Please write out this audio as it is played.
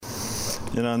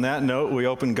And on that note, we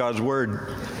open God's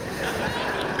Word.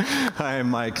 Hi, I'm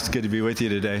Mike. It's good to be with you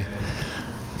today.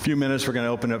 A few minutes, we're going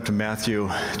to open up to Matthew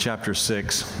chapter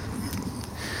 6,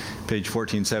 page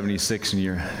 1476 in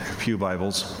your pew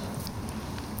Bibles.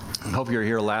 I hope you were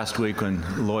here last week when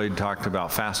Lloyd talked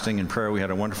about fasting and prayer. We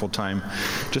had a wonderful time.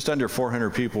 Just under 400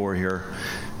 people were here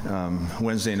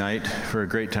Wednesday night for a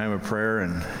great time of prayer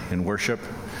and worship.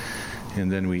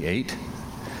 And then we ate.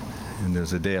 And there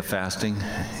was a day of fasting,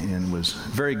 and it was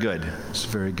very good. It's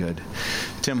very good.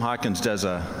 Tim Hawkins does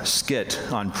a skit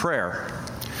on prayer,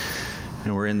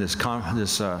 and we're in this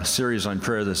series on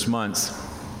prayer this month.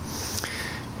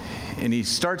 And he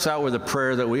starts out with a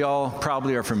prayer that we all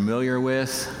probably are familiar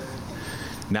with.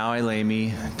 Now I lay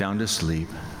me down to sleep.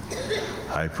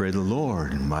 I pray the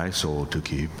Lord my soul to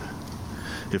keep.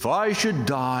 If I should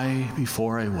die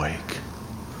before I wake,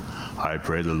 I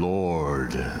pray the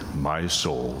Lord my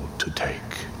soul to take.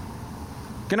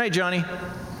 Good night, Johnny.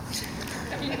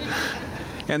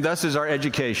 And thus is our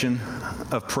education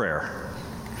of prayer.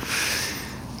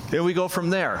 Then we go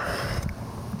from there.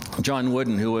 John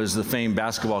Wooden, who was the famed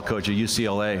basketball coach at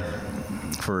UCLA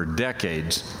for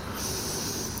decades,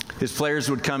 his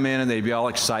players would come in and they'd be all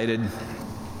excited,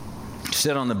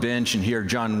 sit on the bench and hear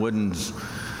John Wooden's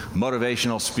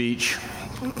motivational speech.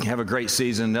 Have a great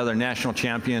season, another national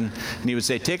champion, and he would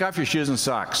say, take off your shoes and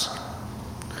socks.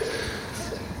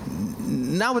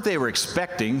 Not what they were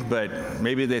expecting, but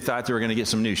maybe they thought they were going to get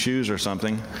some new shoes or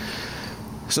something.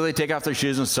 So they take off their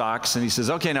shoes and socks, and he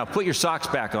says, okay, now put your socks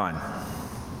back on.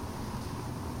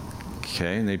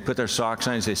 Okay, and they put their socks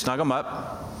on, and say, snug them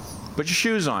up, put your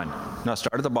shoes on. Now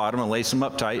start at the bottom and lace them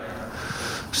up tight.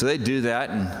 So they do that,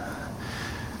 and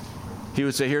he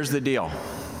would say, here's the deal.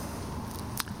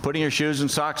 Putting your shoes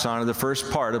and socks on are the first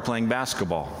part of playing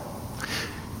basketball.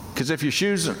 Because if your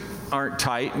shoes aren't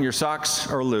tight and your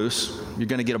socks are loose, you're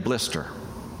going to get a blister.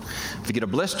 If you get a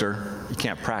blister, you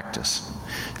can't practice.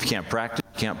 If you can't practice,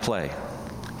 you can't play. If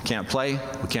you can't play,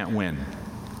 we can't win.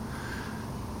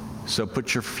 So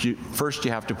first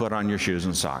you have to put on your shoes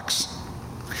and socks.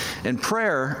 And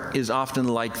prayer is often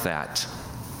like that.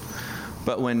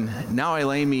 But when Now I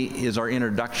Lay Me is our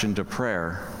introduction to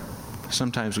prayer,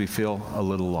 sometimes we feel a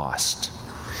little lost.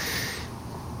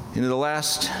 In the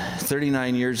last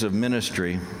 39 years of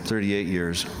ministry, 38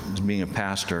 years as being a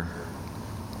pastor,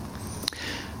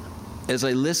 as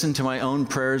I listen to my own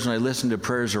prayers and I listen to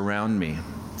prayers around me,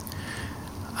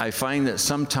 I find that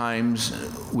sometimes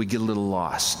we get a little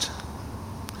lost.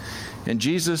 And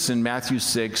Jesus in Matthew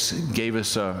 6 gave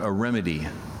us a remedy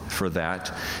for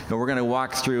that. And we're going to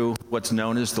walk through what's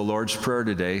known as the Lord's Prayer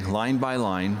today, line by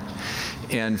line,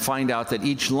 and find out that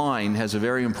each line has a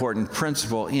very important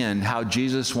principle in how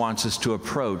Jesus wants us to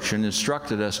approach and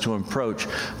instructed us to approach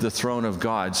the throne of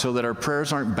God so that our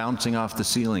prayers aren't bouncing off the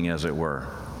ceiling, as it were.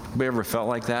 Anybody ever felt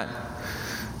like that?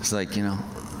 It's like,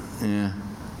 yeah.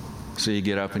 So you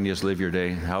get up and you just live your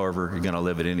day however you're going to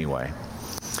live it anyway.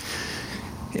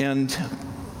 And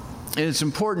it's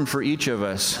important for each of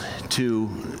us to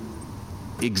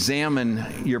examine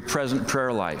your present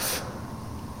prayer life.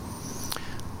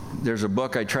 There's a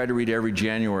book I try to read every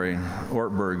January,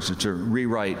 Ortberg's. It's a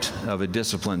rewrite of a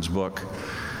disciplines book.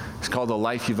 It's called The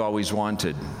Life You've Always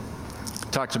Wanted.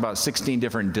 It talks about 16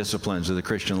 different disciplines of the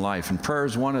Christian life, and prayer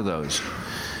is one of those.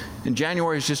 And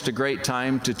January is just a great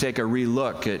time to take a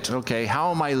relook at, okay, how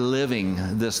am I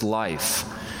living this life?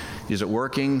 Is it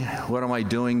working? What am I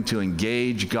doing to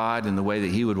engage God in the way that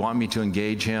He would want me to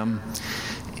engage Him?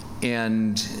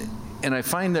 And I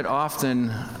find that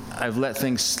often I've let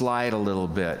things slide a little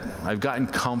bit. I've gotten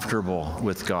comfortable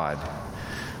with God,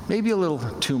 maybe a little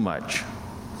too much.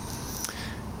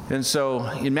 And so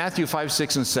in Matthew 5,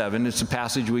 6, and 7, it's a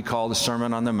passage we call the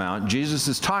Sermon on the Mount. Jesus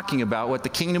is talking about what the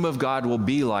kingdom of God will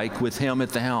be like with Him at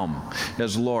the helm,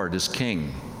 as Lord, as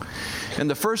King. And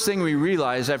the first thing we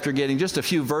realize after getting just a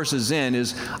few verses in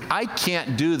is, I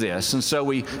can't do this. And so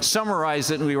we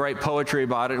summarize it and we write poetry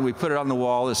about it and we put it on the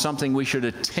wall as something we should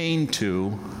attain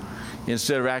to,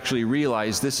 instead of actually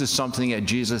realize this is something that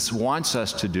Jesus wants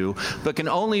us to do, but can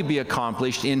only be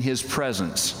accomplished in His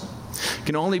presence.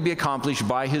 Can only be accomplished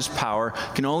by His power,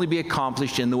 can only be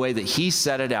accomplished in the way that He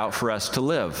set it out for us to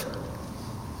live.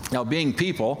 Now, being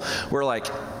people, we're like,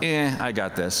 I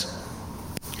got this.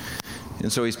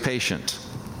 And so He's patient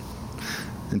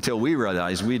until we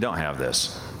realize we don't have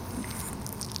this.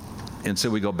 And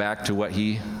so we go back to what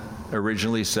He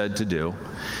originally said to do,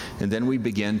 and then we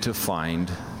begin to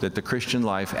find that the Christian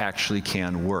life actually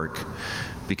can work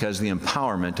because of the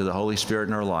empowerment of the Holy Spirit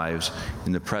in our lives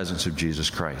in the presence of Jesus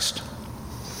Christ.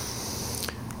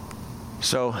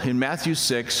 So in Matthew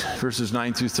 6, verses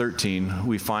 9 through 13,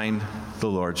 we find the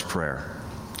Lord's Prayer.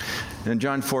 In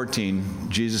John 14,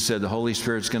 Jesus said the Holy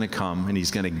Spirit's going to come and he's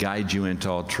going to guide you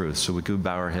into all truth. So we could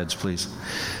bow our heads, please.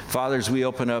 Father, as we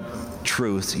open up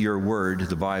truth, your word,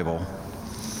 the Bible,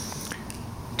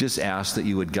 just ask that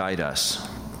you would guide us,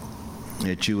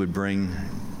 that you would bring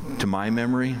to my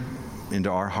memory, into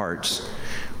our hearts,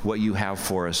 what you have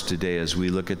for us today as we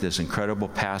look at this incredible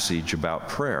passage about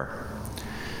prayer.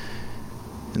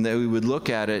 And that we would look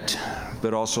at it,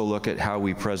 but also look at how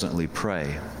we presently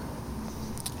pray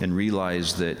and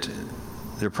realize that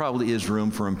there probably is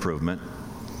room for improvement,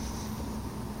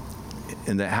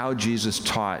 and that how Jesus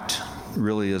taught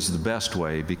really is the best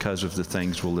way because of the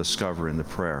things we'll discover in the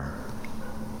prayer.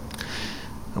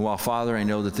 And while, Father, I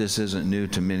know that this isn't new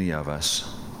to many of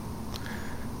us,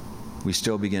 we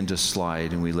still begin to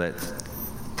slide and we let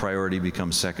priority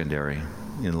become secondary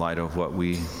in light of what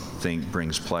we think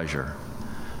brings pleasure.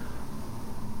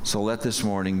 So let this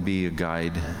morning be a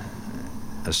guide,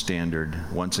 a standard,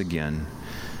 once again,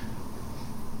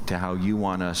 to how you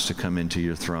want us to come into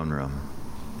your throne room,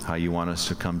 how you want us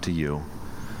to come to you,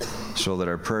 so that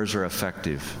our prayers are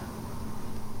effective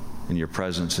and your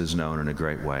presence is known in a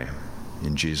great way.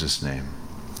 In Jesus' name,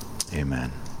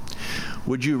 amen.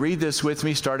 Would you read this with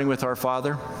me, starting with our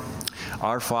Father?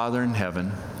 Our Father in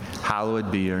heaven,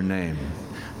 hallowed be your name.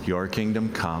 Your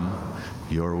kingdom come,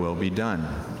 your will be done,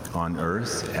 on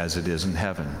earth as it is in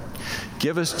heaven.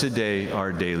 Give us today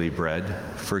our daily bread.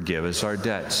 Forgive us our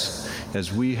debts,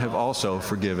 as we have also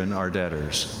forgiven our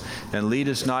debtors. And lead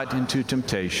us not into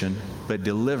temptation, but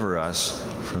deliver us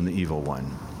from the evil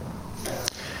one.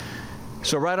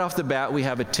 So right off the bat, we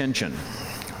have a tension.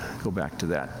 Go back to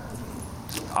that.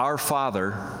 Our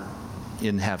Father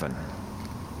in heaven.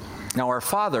 Now, our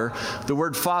Father, the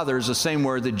word Father is the same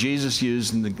word that Jesus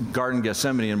used in the Garden of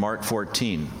Gethsemane in Mark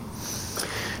 14.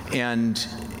 And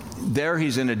there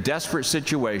he's in a desperate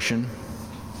situation,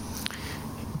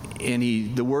 and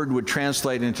the word would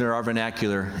translate into our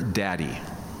vernacular, Daddy.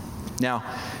 Now,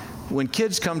 when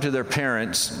kids come to their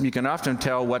parents, you can often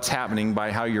tell what's happening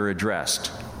by how you're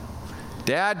addressed.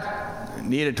 Dad,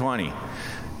 need a 20.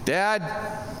 Dad,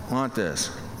 want this.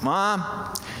 Mom,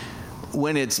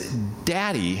 when it's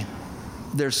Daddy,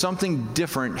 there's something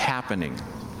different happening.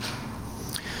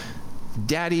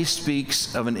 Daddy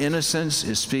speaks of an innocence,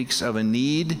 it speaks of a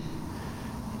need,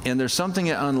 and there's something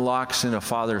that unlocks in a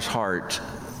father's heart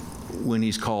when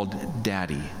he's called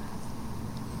Daddy.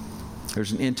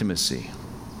 There's an intimacy.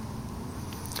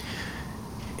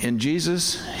 And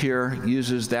Jesus here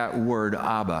uses that word,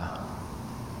 Abba,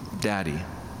 Daddy.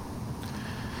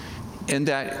 And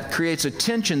that creates a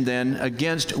tension then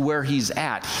against where he's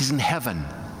at. He's in heaven.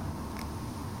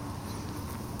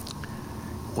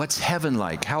 What's heaven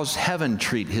like? How's heaven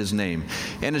treat his name?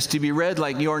 And it's to be read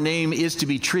like your name is to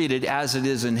be treated as it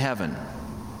is in heaven.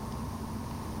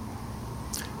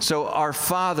 So our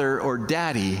Father or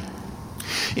Daddy,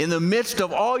 in the midst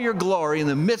of all your glory, in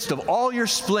the midst of all your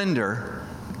splendor,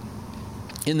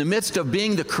 in the midst of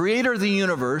being the creator of the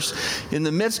universe, in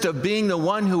the midst of being the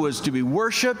one who is to be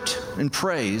worshiped and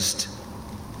praised,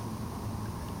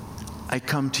 I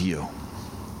come to you.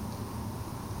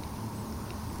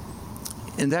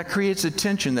 And that creates a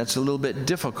tension that's a little bit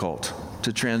difficult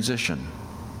to transition.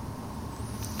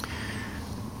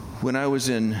 When I was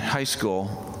in high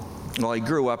school, well, I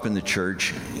grew up in the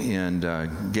church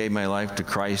and gave my life to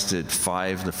Christ at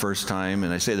 5 the first time.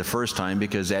 And I say the first time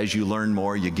because as you learn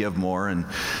more, you give more and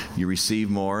you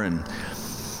receive more. And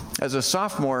as a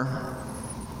sophomore,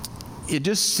 it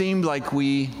just seemed like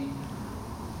we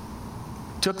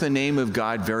took the name of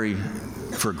God very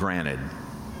for granted.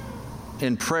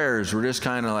 And prayers were just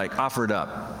kind of like offered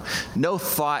up. No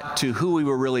thought to who we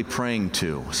were really praying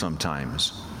to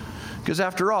sometimes. Because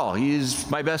after all, he's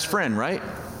my best friend, right?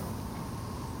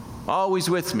 Always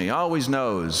with me, always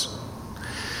knows.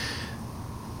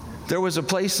 There was a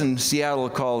place in Seattle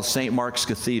called St. Mark's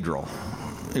Cathedral.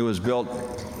 It was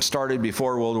started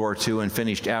before World War II and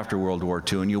finished after World War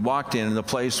II. And you walked in and the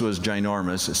place was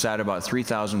ginormous. It sat about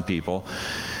 3,000 people.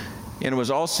 And it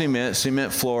was all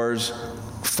cement floors,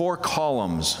 4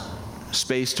 columns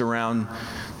spaced around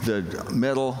the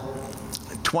middle,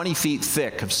 20 feet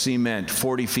thick of cement,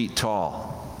 40 feet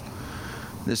tall.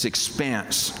 This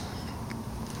expanse.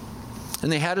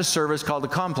 And they had a service called the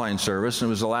Compline service, and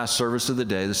it was the last service of the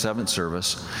day, the 7th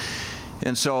service.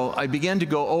 And so I began to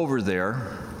go over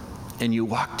there, and you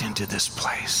walked into this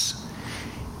place,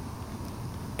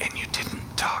 and you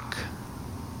didn't talk.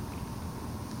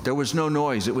 There was no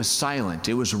noise. It was silent.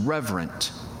 It was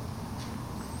reverent.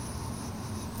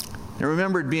 I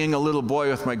remembered being a little boy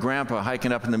with my grandpa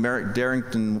hiking up in the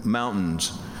Darrington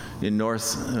Mountains in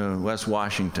northwest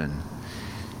Washington.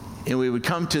 And we would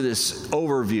come to this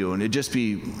overview, and it'd just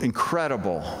be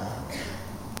incredible.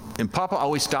 And Papa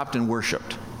always stopped and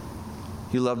worshiped.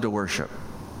 He loved to worship.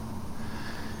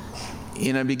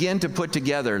 And I began to put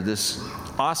together this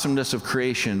awesomeness of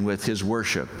creation with his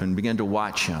worship and began to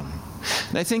watch him.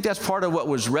 And I think that's part of what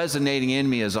was resonating in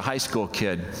me as a high school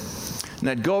kid. And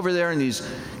I'd go over there, and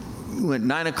at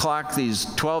 9 o'clock, these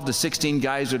 12 to 16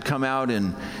 guys would come out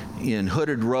in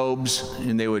hooded robes,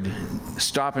 and they would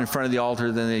stop in front of the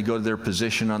altar. Then they'd go to their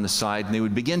position on the side, and they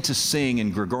would begin to sing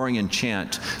in Gregorian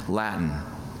chant, Latin.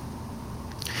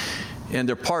 And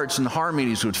their parts and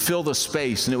harmonies would fill the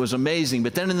space, and it was amazing.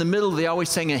 But then in the middle, they always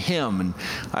sang a hymn, and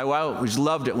I always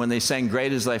loved it when they sang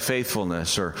 "Great is Thy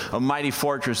Faithfulness" or "A Mighty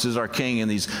Fortress is Our King," and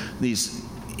these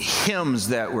hymns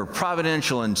that were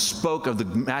providential and spoke of the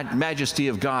majesty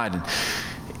of God,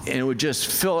 and it would just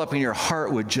fill up, and your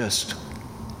heart would just.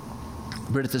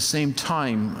 But at the same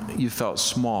time, you felt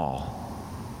small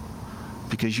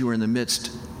because you were in the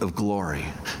midst of glory.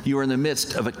 You were in the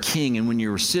midst of a king, and when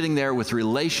you were sitting there with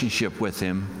relationship with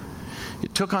him,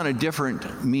 it took on a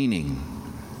different meaning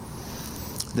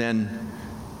than,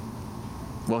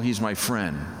 well, he's my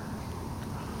friend.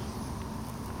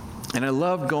 And I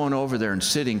loved going over there and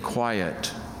sitting quiet,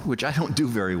 which I don't do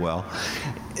very well,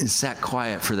 and sat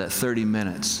quiet for that 30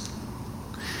 minutes.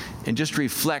 And just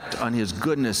reflect on his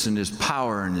goodness and his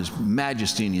power and his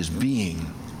majesty and his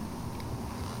being.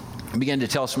 I began to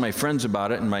tell some of my friends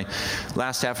about it. In my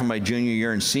last half of my junior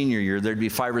year and senior year, there'd be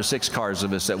 5 or 6 cars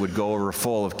of us that would go over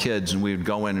full of kids, and we would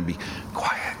go in and be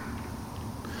quiet.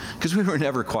 Because we were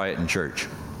never quiet in church.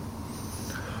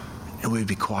 And we'd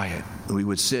be quiet. We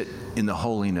would sit in the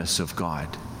holiness of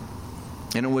God.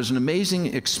 And it was an amazing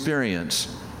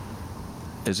experience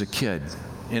as a kid.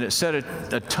 And it set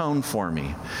a tone for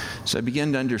me. So I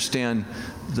began to understand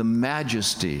the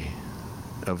majesty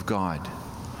of God.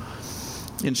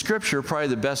 In Scripture, probably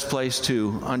the best place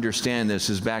to understand this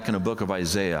is back in the book of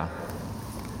Isaiah.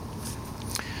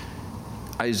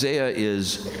 Isaiah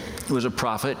was a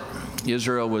prophet.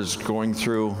 Israel was going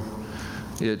through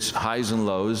its highs and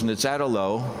lows, and it's at a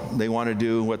low. They want to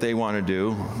do what they want to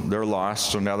do. They're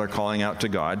lost, so now they're calling out to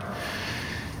God.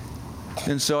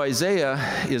 And so Isaiah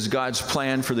is God's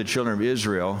plan for the children of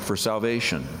Israel for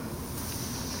salvation.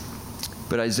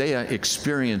 But Isaiah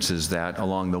experiences that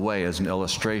along the way as an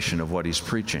illustration of what he's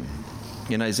preaching.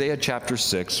 In Isaiah chapter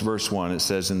 6, verse 1, it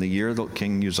says, "In the year that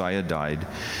King Uzziah died,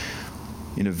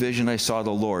 in a vision I saw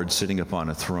the Lord sitting upon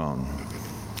a throne,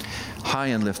 high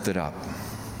and lifted up.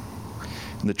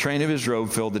 And the train of his robe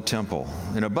filled the temple.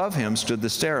 And above him stood the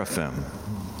seraphim,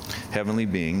 heavenly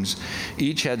beings.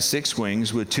 Each had 6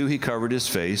 wings. With 2 he covered his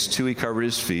face, 2 he covered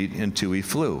his feet, and 2 he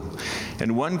flew.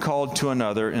 And one called to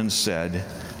another and said,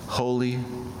 Holy,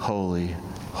 holy,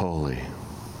 holy.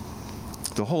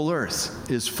 The whole earth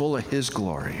is full of his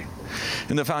glory.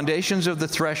 And the foundations of the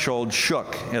threshold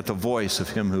shook at the voice of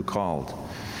him who called.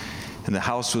 And the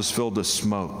house was filled with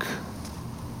smoke."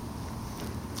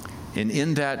 And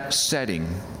in that setting,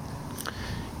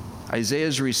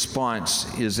 Isaiah's response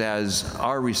is as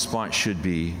our response should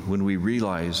be when we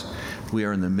realize we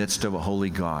are in the midst of a holy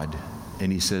God.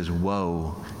 And he says,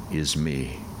 "Woe is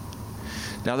me."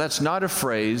 Now, that's not a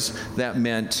phrase that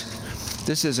meant,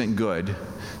 this isn't good.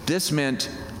 This meant,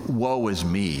 woe is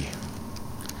me.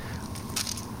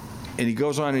 And he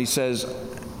goes on and he says,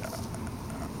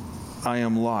 "I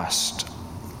am lost.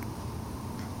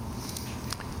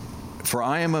 For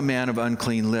I am a man of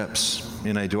unclean lips,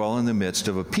 and I dwell in the midst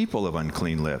of a people of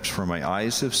unclean lips, for my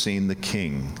eyes have seen the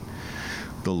King,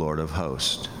 the Lord of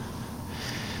hosts."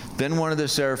 Then one of the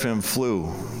seraphim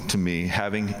flew to me,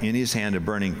 having in his hand a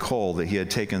burning coal that he had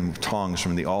taken with tongs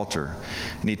from the altar.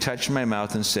 And he touched my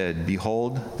mouth and said,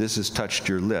 "Behold, this has touched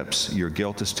your lips. Your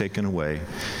guilt is taken away,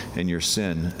 and your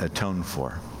sin atoned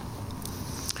for."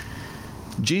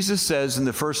 Jesus says in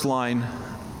the first line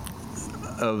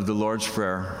of the Lord's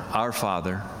Prayer, "Our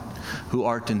Father, who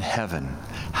art in heaven,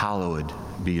 hallowed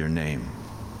be your name."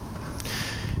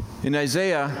 And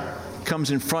Isaiah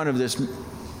comes in front of this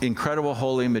incredible,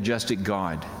 holy, majestic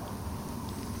God.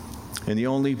 And the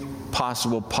only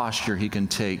possible posture he can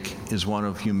take is one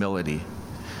of humility.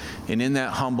 And in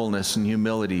that humbleness and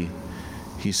humility,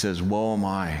 he says, "Woe am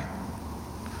I."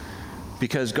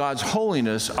 Because God's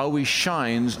holiness always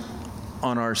shines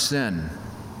on our sin.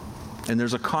 And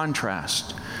there's a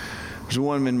contrast. There's a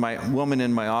woman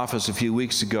in my office a few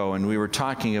weeks ago, and we were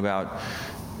talking about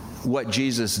what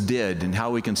Jesus did and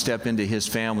how we can step into his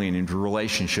family and into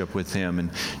relationship with him. And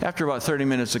after about 30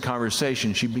 minutes of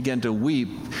conversation, she began to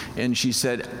weep, and she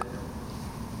said,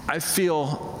 "I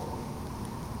feel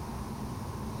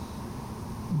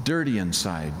dirty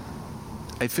inside.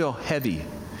 I feel heavy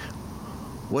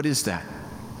What is that?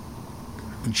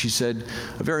 And she said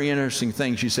a very interesting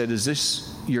thing. She said, is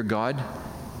this your God?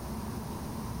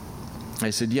 I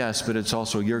said, yes, but it's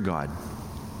also your God.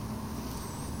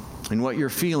 And what you're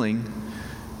feeling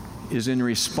is in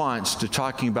response to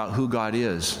talking about who God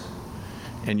is,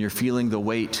 and you're feeling the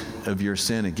weight of your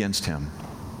sin against him.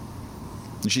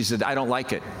 And she said, I don't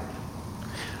like it.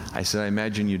 I said, I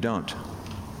imagine you don't.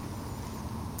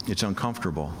 It's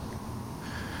uncomfortable.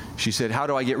 She said, how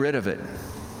do I get rid of it?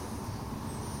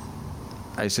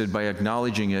 I said, by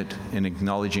acknowledging it and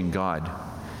acknowledging God.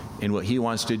 And what he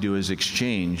wants to do is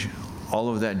exchange all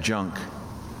of that junk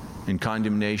and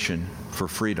condemnation for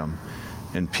freedom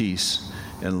and peace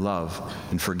and love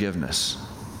and forgiveness.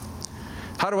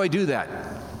 How do I do that?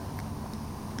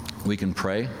 We can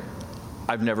pray.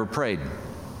 I've never prayed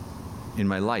in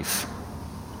my life.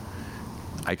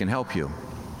 I can help you.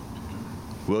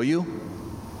 Will you?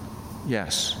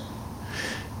 Yes.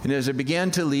 And as I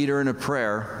began to lead her in a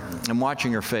prayer, I'm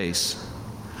watching her face.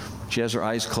 She has her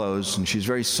eyes closed, and she's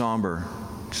very somber,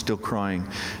 still crying,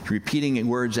 repeating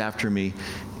words after me.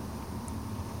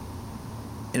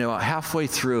 And about halfway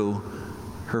through,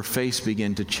 her face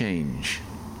began to change.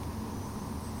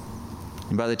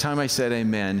 And by the time I said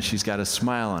amen, she's got a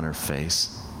smile on her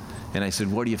face. And I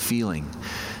said, what are you feeling?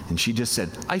 And she just said,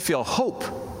 I feel hope.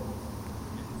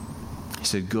 I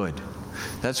said, good.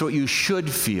 That's what you should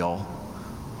feel.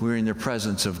 We're in the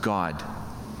presence of God,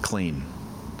 clean.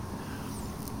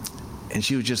 And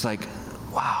she was just like,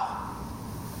 wow.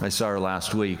 I saw her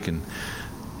last week, and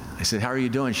I said, how are you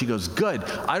doing? She goes, good.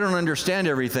 I don't understand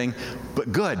everything,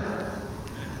 but good.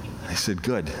 I said,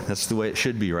 good. That's the way it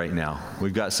should be right now.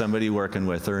 We've got somebody working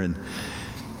with her.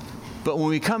 But when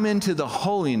we come into the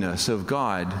holiness of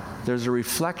God, there's a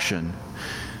reflection.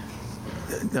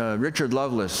 Richard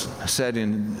Lovelace said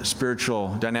in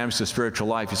Spiritual Dynamics of Spiritual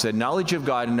Life, he said, knowledge of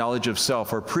God and knowledge of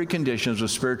self are preconditions of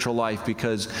spiritual life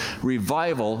because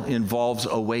revival involves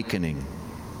awakening.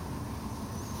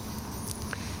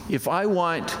 If I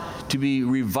want to be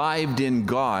revived in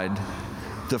God,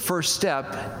 the first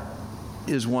step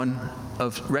is one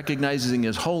of recognizing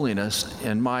his holiness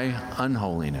and my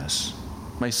unholiness,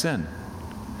 my sin.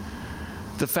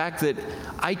 The fact that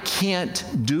I can't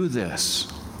do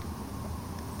this,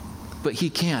 but he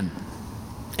can,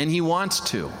 and he wants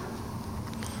to.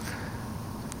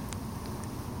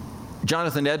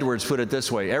 Jonathan Edwards put it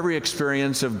this way: every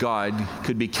experience of God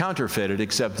could be counterfeited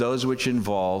except those which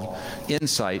involve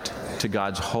insight to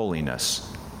God's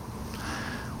holiness.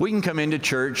 We can come into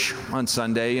church on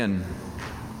Sunday and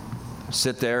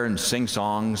sit there and sing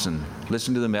songs and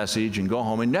listen to the message and go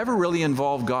home and never really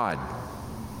involve God.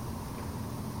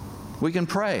 We can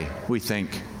pray, we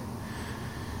think,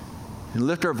 and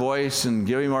lift our voice and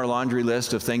give him our laundry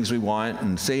list of things we want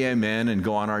and say amen and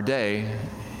go on our day.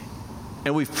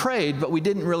 And we've prayed, but we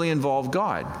didn't really involve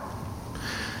God.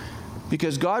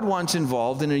 Because God wants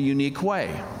involved in a unique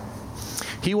way.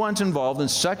 He wants involved in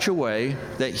such a way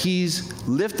that he's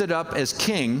lifted up as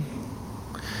king,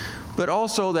 but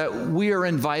also that we are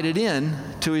invited in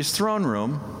to his throne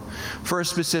room for a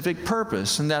specific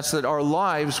purpose, and that's that our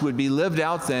lives would be lived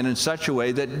out then in such a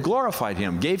way that glorified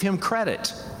him, gave him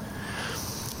credit.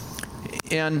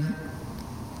 And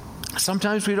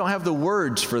sometimes we don't have the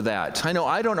words for that. I know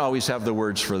I don't always have the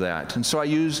words for that, and so I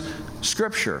use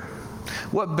Scripture.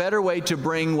 What better way to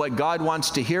bring what God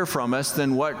wants to hear from us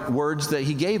than what words that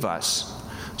he gave us?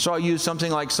 So I use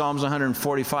something like Psalms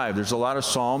 145. There's a lot of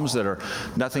psalms that are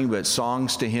nothing but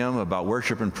songs to him about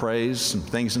worship and praise, some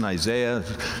things in Isaiah,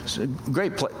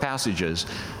 great passages.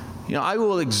 You know, I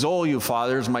will extol you,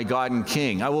 Father, as my God and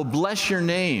King. I will bless your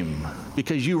name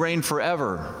because you reign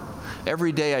forever.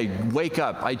 Every day I wake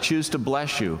up, I choose to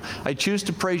bless you. I choose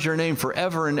to praise your name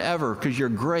forever and ever because you're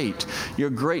great.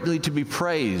 You're greatly to be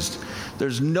praised.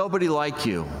 There's nobody like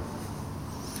you.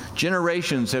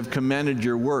 Generations have commended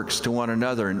your works to one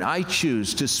another, and I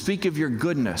choose to speak of your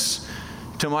goodness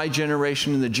to my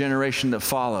generation and the generation that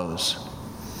follows.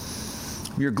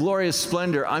 Your glorious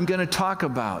splendor, I'm going to talk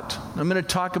about. I'm going to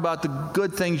talk about the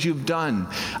good things you've done.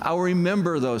 I'll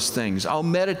remember those things. I'll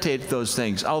meditate those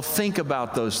things. I'll think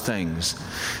about those things.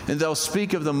 And they'll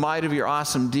speak of the might of your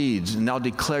awesome deeds, and I'll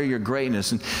declare your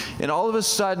greatness. And all of a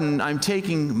sudden, I'm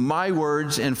taking my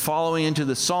words and following into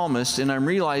the psalmist, and I'm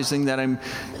realizing that I'm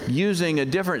using a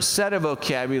different set of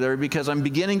vocabulary because I'm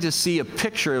beginning to see a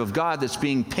picture of God that's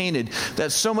being painted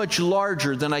that's so much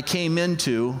larger than I came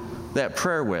into that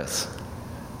prayer with.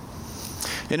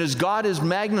 And as God is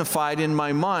magnified in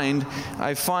my mind,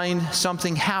 I find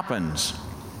something happens.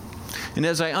 And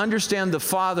as I understand the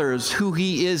Father as who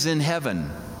he is in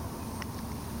heaven,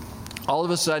 all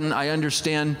of a sudden I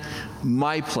understand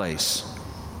my place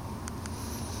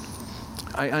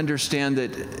I understand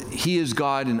that He is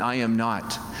God and I am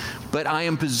not. But I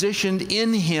am positioned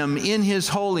in Him, in His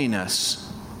holiness.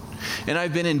 And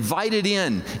I've been invited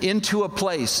into a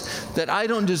place that I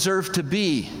don't deserve to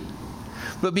be.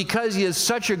 But because He is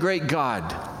such a great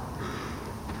God,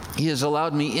 He has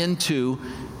allowed me into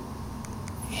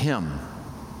Him.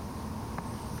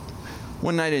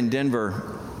 One night in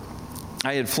Denver,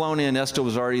 I had flown in. Estelle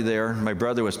was already there. My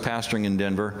brother was pastoring in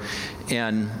Denver.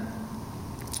 And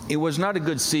it was not a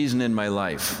good season in my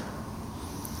life.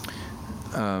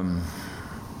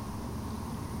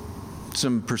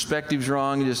 Some perspectives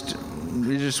wrong. It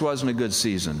just wasn't a good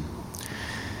season.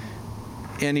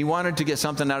 And he wanted to get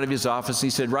something out of his office.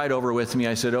 He said, "Ride over with me."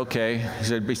 I said, "Okay." He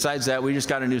said, "Besides that, we just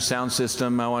got a new sound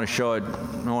system. I want to show it.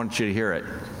 I want you to hear it."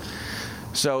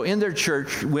 So in their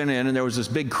church, went in, and there was this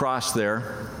big cross there.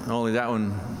 Only that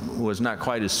one was not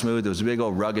quite as smooth. It was a big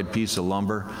old rugged piece of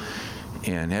lumber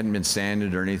and hadn't been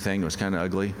sanded or anything. It was kind of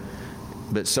ugly.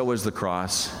 But so was the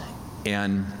cross.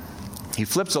 And he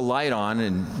flips a light on,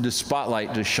 and the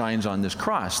spotlight just shines on this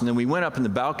cross. And then we went up in the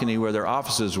balcony where their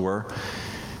offices were.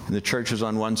 And the church was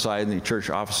on one side, and the church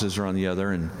offices are on the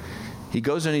other. And he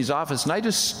goes in his office, and I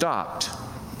just stopped.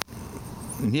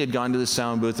 And he had gone to the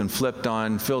sound booth and flipped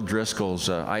on Phil Driscoll's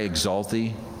I Exalt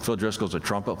Thee. Phil Driscoll's a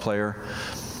trumpet player.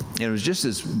 And it was just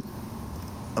this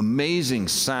amazing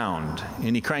sound.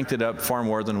 And he cranked it up far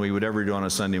more than we would ever do on a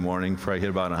Sunday morning. Probably hit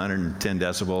about 110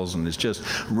 decibels. And it's just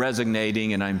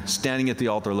resonating. And I'm standing at the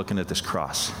altar looking at this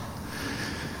cross.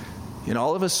 And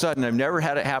all of a sudden, I've never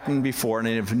had it happen before, and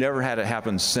I've never had it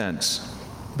happen since.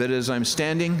 But as I'm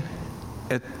standing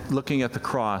looking at the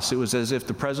cross, it was as if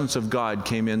the presence of God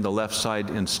came in the left side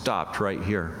and stopped right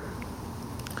here.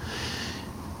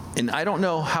 And I don't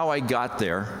know how I got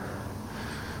there,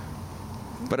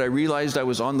 but I realized I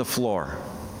was on the floor.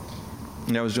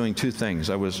 And I was doing two things.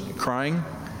 I was crying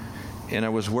and I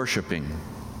was worshiping.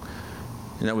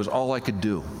 And that was all I could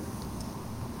do.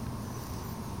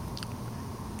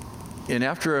 And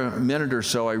after a minute or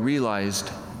so, I realized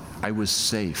I was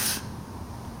safe.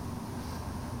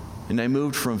 And I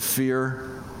moved from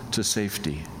fear to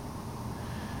safety.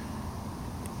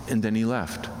 And then he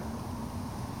left.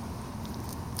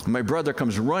 My brother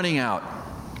comes running out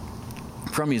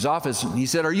from his office. He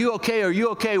said, "Are you okay? Are you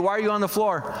okay? Why are you on the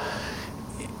floor?"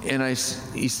 And I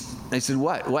said,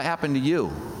 What happened to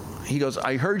you?" He goes,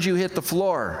 "I heard you hit the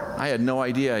floor." I had no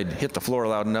idea I'd hit the floor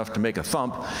loud enough to make a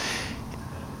thump.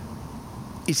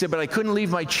 He said, "But I couldn't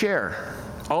leave my chair.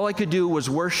 All I could do was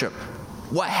worship."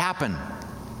 "What happened?"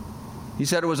 He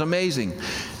said, "It was amazing."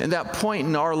 And that point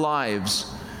in our lives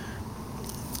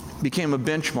became a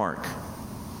benchmark.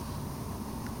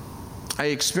 I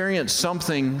experienced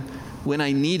something when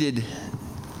I needed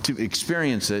to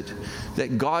experience it,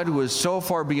 that God was so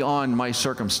far beyond my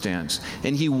circumstance,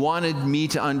 and He wanted me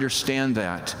to understand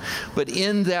that. But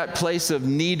in that place of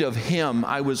need of Him,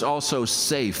 I was also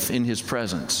safe in His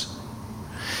presence.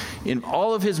 In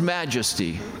all of His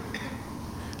majesty,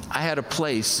 I had a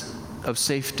place of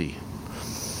safety.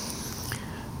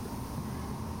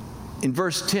 In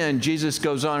verse 10, Jesus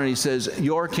goes on and He says,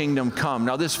 "Your kingdom come."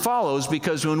 Now this follows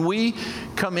because when we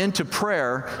come into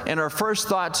prayer and our first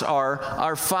thoughts are,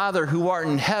 "Our Father who art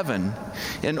in heaven,"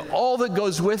 and all that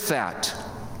goes with that,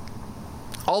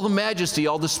 all the majesty,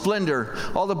 all the splendor,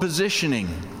 all the positioning,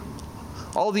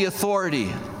 all the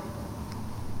authority.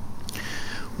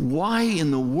 Why in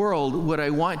the world would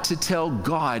I want to tell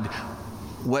God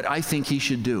what I think He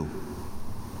should do?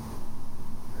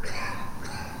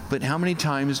 But how many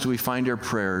times do we find our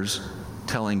prayers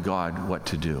telling God what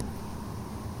to do?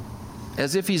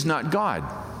 As if He's not God.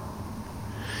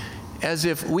 As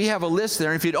if we have a list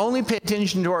there, and if you'd only pay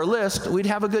attention to our list, we'd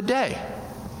have a good day.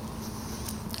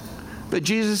 But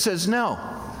Jesus says, no.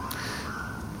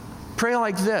 Pray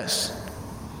like this: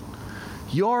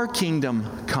 "Your kingdom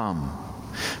come."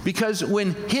 Because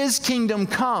when His kingdom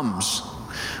comes,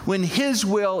 when His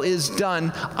will is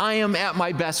done, I am at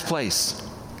my best place.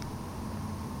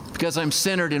 Because I'm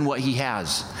centered in what He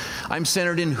has. I'm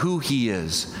centered in who He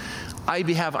is. I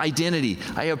have identity.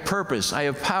 I have purpose. I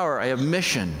have power. I have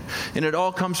mission. And it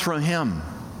all comes from Him.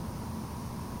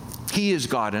 He is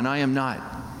God and I am not.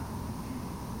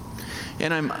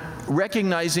 And I'm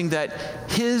recognizing that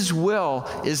His will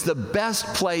is the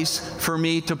best place for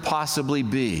me to possibly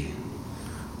be.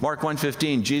 Mark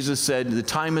 1:15, Jesus said, "The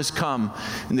time has come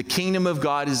and the kingdom of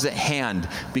God is at hand,"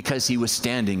 because He was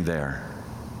standing there.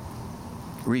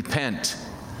 Repent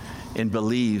and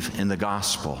believe in the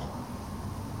gospel.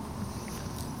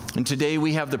 And today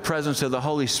we have the presence of the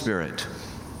Holy Spirit,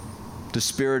 the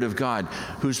Spirit of God,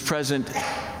 who's present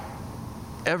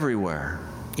everywhere.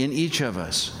 in each of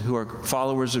us who are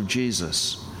followers of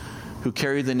Jesus, who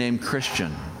carry the name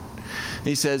Christian.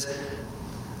 He says,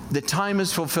 the time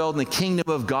is fulfilled and the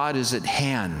kingdom of God is at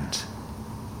hand.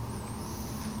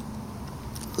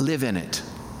 Live in it.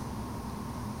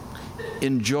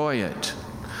 Enjoy it.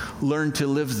 Learn to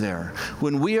live there.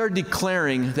 When we are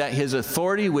declaring that His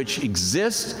authority, which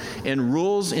exists and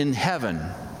rules in heaven,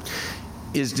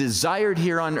 is desired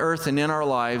here on earth and in our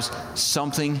lives,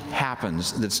 something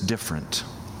happens that's different.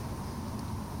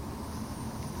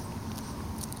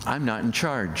 I'm not in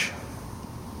charge,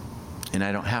 and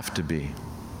I don't have to be.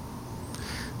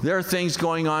 There are things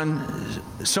going on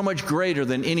so much greater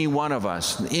than any one of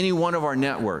us, any one of our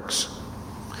networks,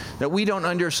 that we don't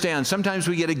understand. Sometimes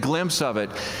we get a glimpse of it,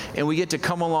 and we get to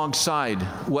come alongside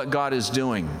what God is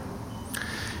doing.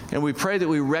 And we pray that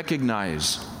we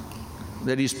recognize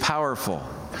that He's powerful,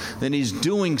 that He's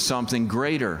doing something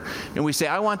greater. And we say,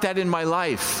 I want that in my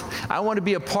life. I want to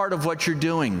be a part of what you're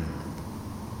doing.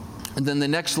 And then the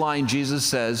next line, Jesus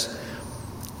says,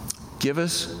 give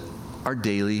us our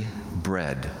daily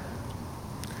bread.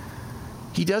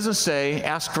 He doesn't say,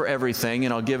 ask for everything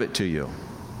and I'll give it to you.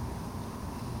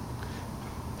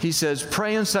 He says,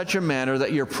 pray in such a manner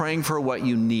that you're praying for what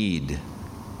you need.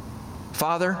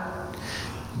 Father,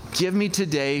 give me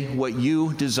today what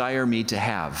you desire me to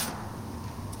have.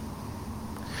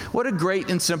 What a great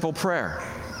and simple prayer.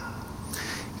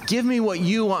 Give me what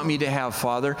you want me to have,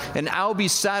 Father, and I'll be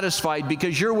satisfied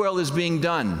because your will is being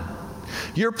done.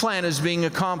 Your plan is being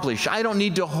accomplished. I don't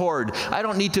need to hoard. I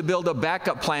don't need to build a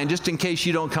backup plan just in case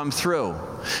you don't come through.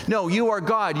 No, you are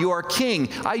God. You are King.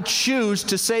 I choose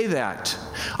to say that.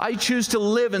 I choose to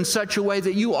live in such a way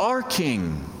that you are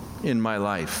King in my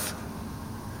life.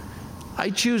 I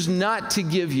choose not to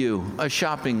give you a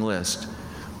shopping list,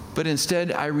 but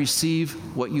instead I receive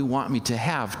what you want me to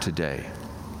have today.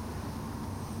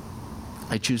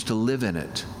 I choose to live in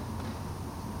it,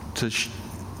 to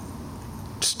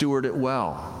steward it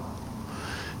well.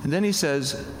 And then he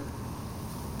says,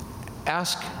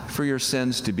 ask for your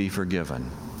sins to be forgiven.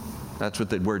 That's what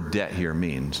the word debt here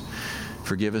means.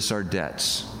 Forgive us our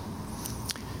debts.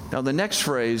 Now the next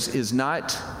phrase is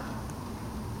not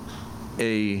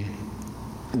a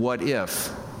what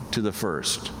if to the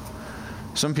first.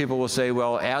 Some people will say,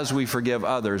 well, as we forgive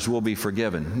others, we'll be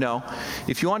forgiven. No.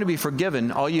 If you want to be forgiven,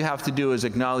 all you have to do is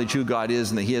acknowledge who God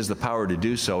is and that He has the power to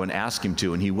do so and ask Him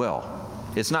to, and He will.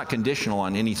 It's not conditional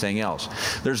on anything else.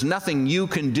 There's nothing you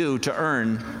can do to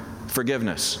earn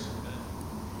forgiveness.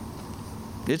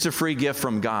 It's a free gift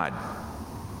from God,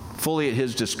 fully at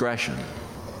His discretion.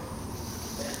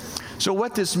 So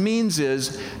what this means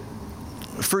is,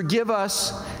 forgive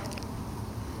us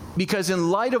because in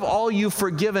light of all you've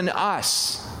forgiven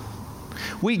us,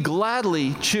 we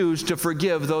gladly choose to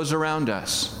forgive those around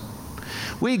us.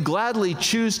 We gladly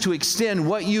choose to extend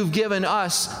what you've given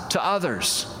us to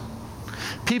others.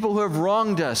 People who have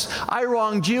wronged us. I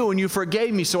wronged you and you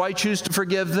forgave me, so I choose to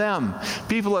forgive them.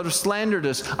 People that have slandered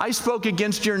us. I spoke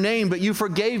against your name, but you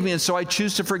forgave me, and so I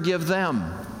choose to forgive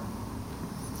them.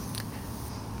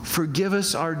 Forgive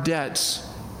us our debts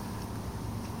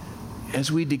as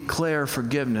we declare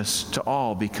forgiveness to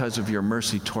all because of your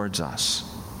mercy towards us.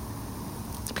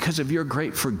 Because of your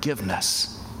great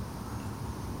forgiveness,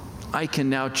 I can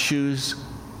now choose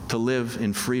to live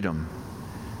in freedom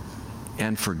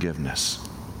and forgiveness.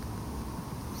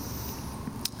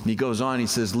 And he goes on, he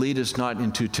says, lead us not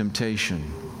into temptation,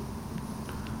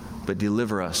 but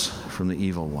deliver us from the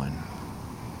evil one.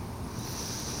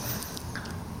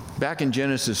 Back in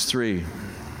Genesis 3,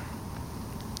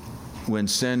 when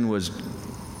sin was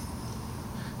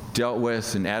dealt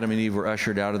with and Adam and Eve were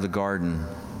ushered out of the garden,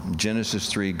 Genesis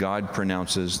 3, God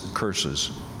pronounces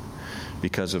curses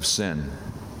because of sin.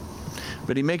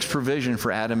 But He makes provision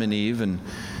for Adam and Eve, and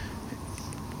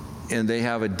they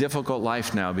have a difficult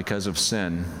life now because of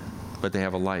sin, but they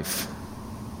have a life.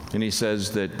 And He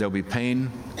says that there'll be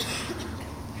pain,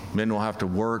 men will have to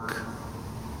work,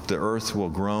 the earth will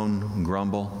groan and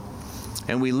grumble,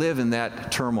 and we live in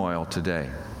that turmoil today.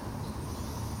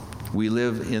 We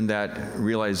live in that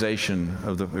realization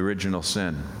of the original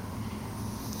sin.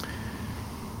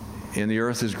 And the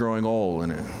earth is growing old,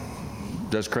 and it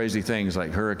does crazy things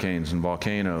like hurricanes and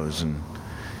volcanoes, and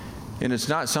it's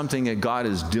not something that God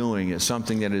is doing, it's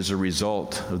something that is a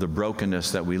result of the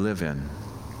brokenness that we live in.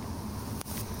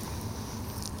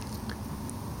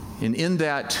 And in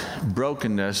that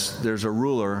brokenness, there's a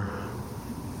ruler,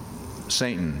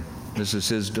 Satan. This is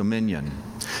his dominion.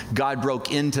 God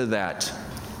broke into that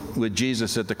with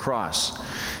Jesus at the cross.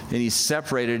 And He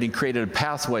separated and created a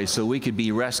pathway so we could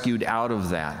be rescued out of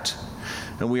that.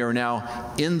 And we are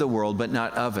now in the world, but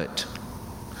not of it.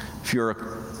 If you're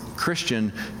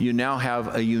Christian, you now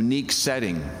have a unique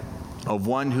setting of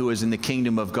one who is in the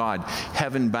kingdom of God,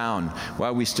 heaven bound,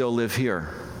 while we still live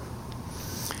here.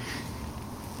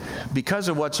 Because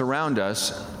of what's around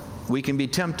us, we can be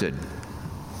tempted.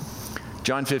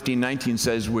 John 15:19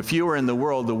 says, if you were in the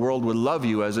world would love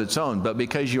you as its own. But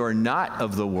because you are not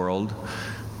of the world,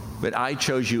 but I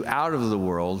chose you out of the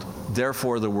world,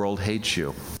 therefore the world hates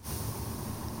you.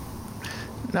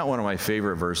 Not one of my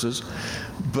favorite verses,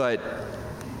 but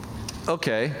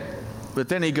okay. But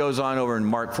then he goes on over in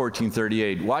Mark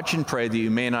 14:38, watch and pray that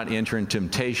you may not enter in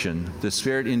temptation. The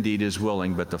spirit indeed is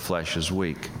willing, but the flesh is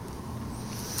weak.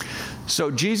 So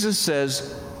Jesus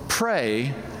says,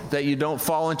 pray that you don't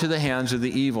fall into the hands of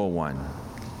the evil one.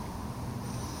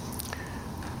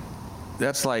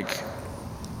 That's like,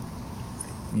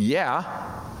 yeah,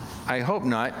 I hope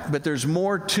not, but there's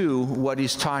more to what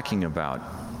he's talking about.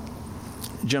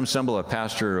 Jim Cymbala, a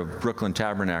pastor of Brooklyn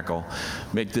Tabernacle,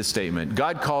 make this statement: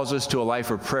 God calls us to a life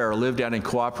of prayer lived out in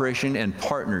cooperation and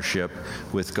partnership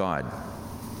with God.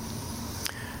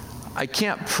 I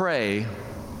can't pray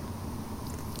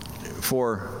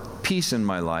for peace in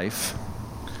my life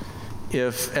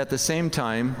if at the same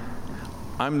time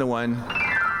I'm the one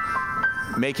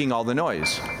making all the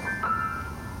noise.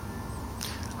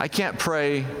 I can't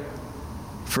pray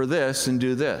for this and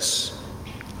do this.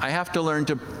 I have to learn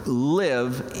to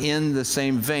live in the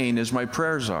same vein as my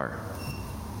prayers are.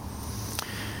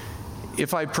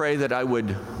 If I pray that I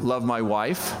would love my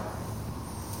wife,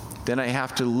 then I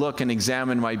have to look and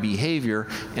examine my behavior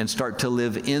and start to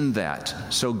live in that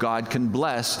so God can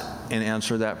bless and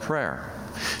answer that prayer.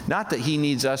 Not that he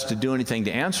needs us to do anything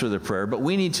to answer the prayer, but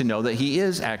we need to know that he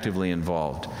is actively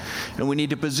involved. And we need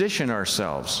to position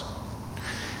ourselves.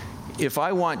 If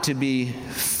I want to be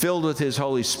filled with his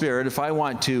Holy Spirit, if I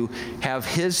want to have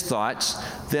his thoughts,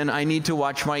 then I need to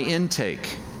watch my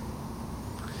intake.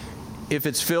 If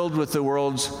it's filled with the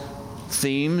world's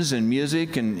themes and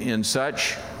music and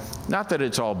such, not that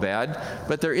it's all bad,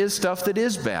 but there is stuff that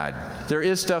is bad. There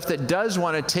is stuff that does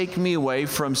want to take me away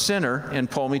from sinner and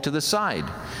pull me to the side.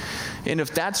 And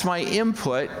if that's my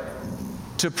input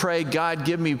to pray, God,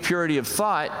 give me purity of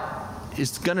thought,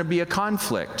 it's going to be a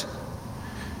conflict.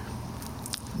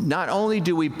 Not only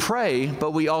do we pray,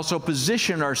 but we also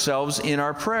position ourselves in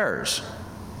our prayers.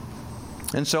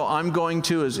 And so I'm going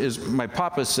to, as my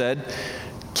papa said,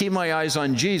 keep my eyes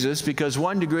on Jesus, because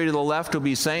 1 degree to the left will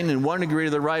be Satan and 1 degree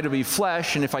to the right will be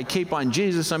flesh, and if I keep on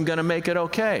Jesus, I'm going to make it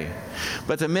okay.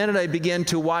 But the minute I begin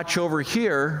to watch over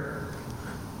here,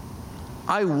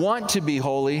 I want to be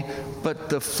holy, but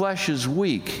the flesh is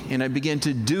weak, and I begin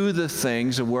to do the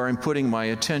things of where I'm putting my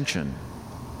attention.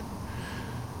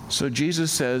 So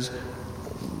Jesus says,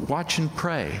 watch and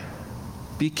pray.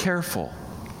 Be careful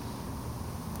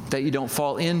that you don't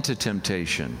fall into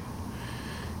temptation.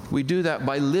 We do that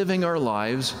by living our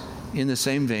lives in the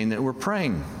same vein that we're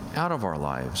praying out of our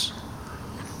lives.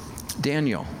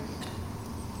 Daniel.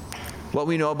 What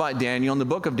we know about Daniel in the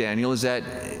book of Daniel is that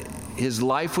his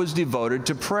life was devoted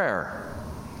to prayer.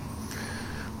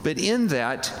 But in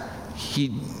that,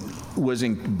 he was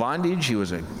in bondage, he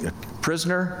was a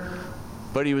prisoner,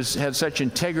 but he had such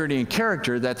integrity and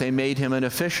character that they made him an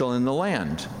official in the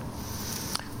land.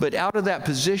 But out of that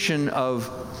position of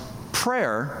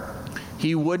prayer,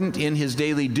 he wouldn't, in his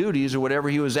daily duties or whatever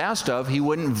he was asked of, he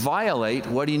wouldn't violate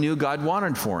what he knew God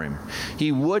wanted for him.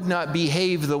 He would not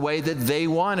behave the way that they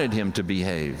wanted him to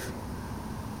behave.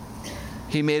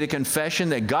 He made a confession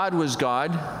that God was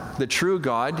God, the true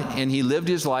God, and he lived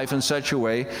his life in such a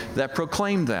way that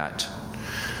proclaimed that.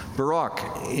 Barak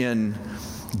in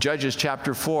Judges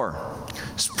chapter 4,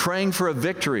 is praying for a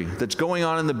victory that's going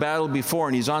on in the battle before,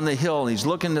 and he's on the hill, and he's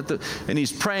looking at and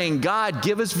he's praying, God,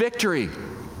 give us victory.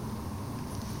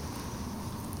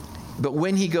 But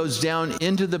when he goes down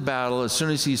into the battle, as soon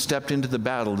as he stepped into the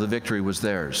battle, the victory was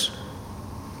theirs.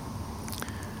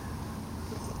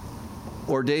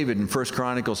 Or David in 1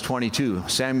 Chronicles 22,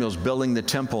 Samuel's building the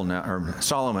temple now, or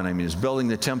Solomon, is building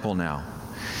the temple now.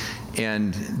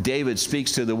 And David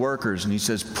speaks to the workers and he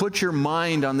says, put your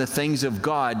mind on the things of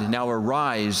God, now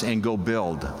arise and go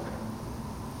build.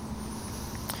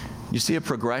 You see a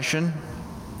progression?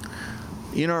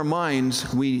 In our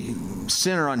minds, we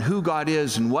center on who God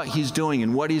is and what he's doing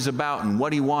and what he's about and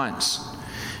what he wants.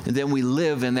 And then we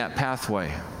live in that pathway.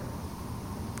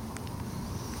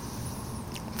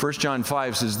 1 John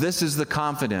 5 says, this is the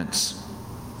confidence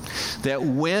that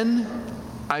when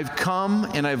I've come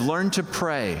and I've learned to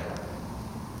pray,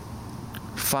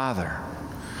 Father,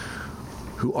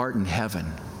 who art in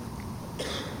heaven,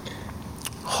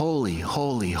 holy,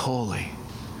 holy, holy,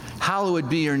 hallowed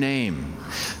be your name.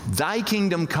 Thy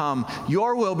kingdom come,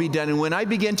 your will be done. And when I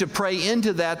begin to pray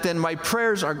into that, then my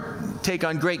prayers take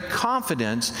on great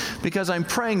confidence because I'm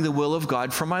praying the will of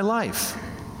God for my life.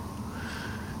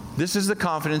 This is the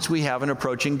confidence we have in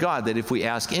approaching God, that if we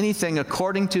ask anything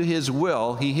according to His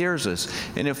will, He hears us.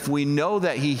 And if we know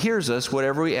that He hears us,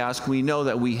 whatever we ask, we know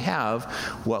that we have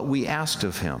what we asked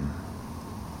of Him.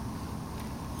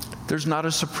 There's not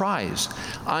a surprise.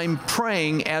 I'm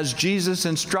praying as Jesus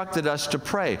instructed us to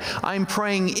pray. I'm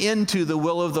praying into the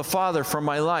will of the Father for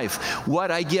my life.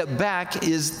 What I get back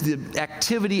is the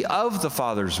activity of the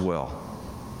Father's will.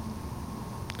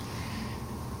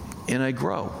 And I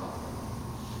grow.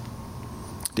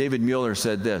 David Mueller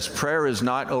said this: prayer is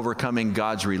not overcoming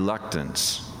God's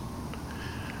reluctance,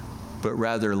 but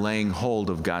rather laying hold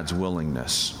of God's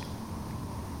willingness.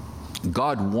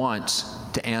 God wants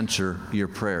to answer your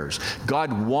prayers.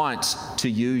 God wants to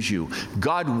use you.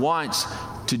 God wants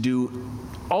to do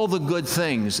all the good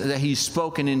things that He's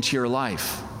spoken into your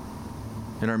life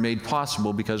and are made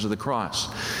possible because of the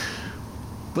cross.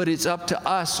 But it's up to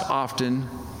us often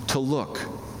to look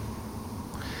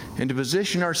and to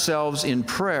position ourselves in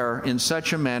prayer in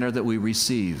such a manner that we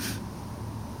receive.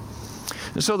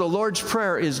 And so the Lord's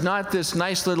Prayer is not this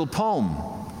nice little poem.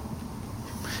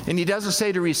 And He doesn't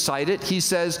say to recite it. He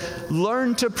says,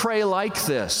 learn to pray like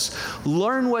this.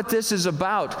 Learn what this is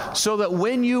about so that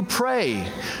when you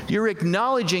pray, you're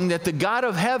acknowledging that the God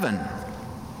of heaven,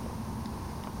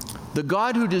 the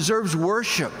God who deserves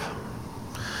worship,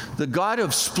 the God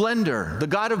of splendor, the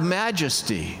God of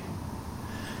majesty,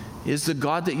 is the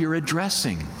God that you're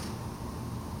addressing.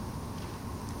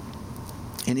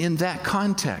 And in that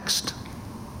context,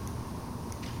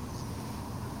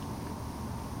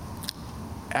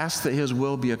 ask that His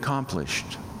will be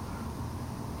accomplished.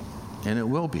 And it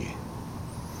will be.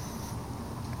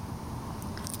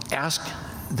 Ask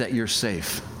that you're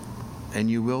safe. And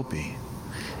you will be.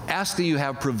 Ask that you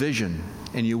have provision.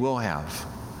 And you will have.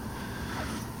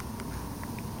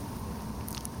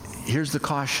 Here's the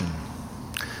caution.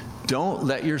 Don't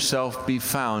let yourself be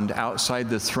found outside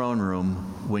the throne room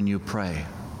when you pray.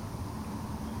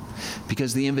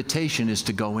 Because the invitation is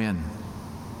to go in.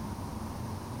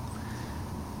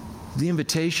 The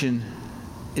invitation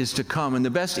is to come. And the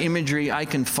best imagery I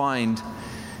can find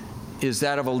is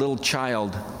that of a little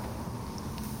child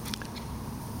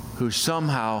who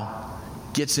somehow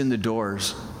gets in the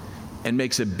doors and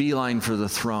makes a beeline for the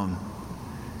throne.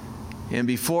 And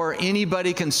before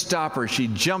anybody can stop her, she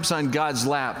jumps on God's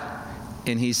lap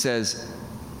and He says,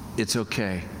 it's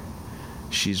okay.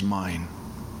 She's mine.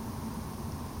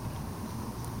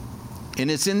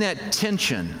 And it's in that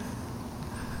tension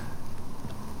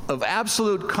of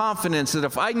absolute confidence that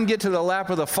if I can get to the lap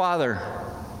of the Father,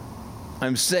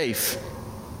 I'm safe.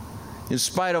 In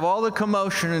spite of all the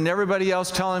commotion and everybody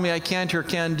else telling me I can't or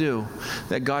can do,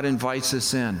 that God invites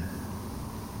us in.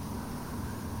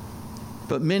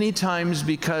 But many times,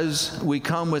 because we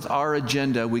come with our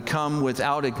agenda, we come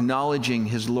without acknowledging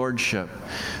His lordship,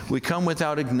 we come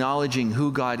without acknowledging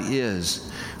who God is,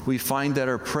 we find that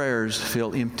our prayers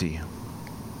feel empty.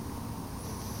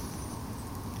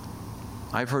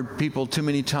 I've heard people too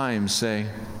many times say,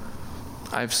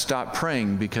 I've stopped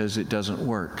praying because it doesn't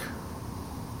work.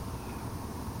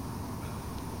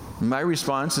 My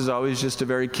response is always just a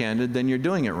very candid, then you're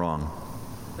doing it wrong.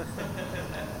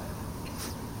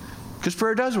 Because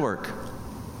prayer does work.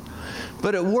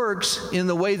 But it works in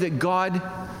the way that God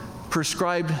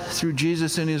prescribed through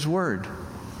Jesus in His Word.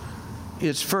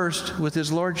 It's first with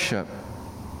His lordship.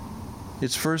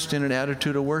 It's first in an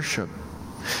attitude of worship.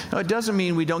 Now, it doesn't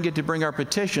mean we don't get to bring our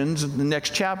petitions. In the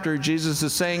next chapter, Jesus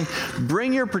is saying,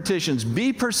 bring your petitions,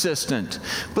 be persistent,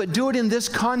 but do it in this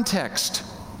context.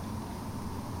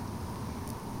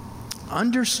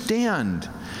 Understand,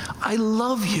 I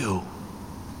love you.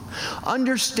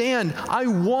 Understand, I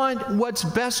want what's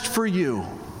best for you.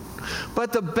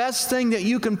 But the best thing that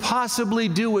you can possibly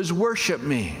do is worship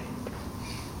me.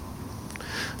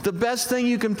 The best thing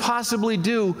you can possibly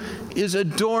do is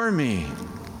adore me.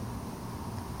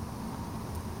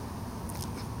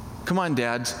 Come on,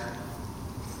 dads.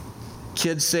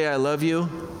 Kids say, I love you.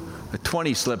 A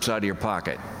 20 slips out of your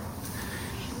pocket.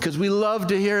 Because we love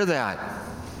to hear that.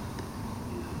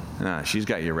 She's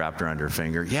got you wrapped around her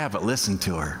finger. Yeah, but listen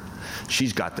to her.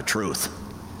 She's got the truth.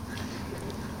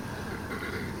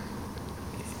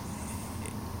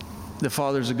 The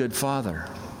Father's a good father.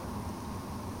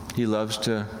 He loves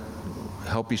to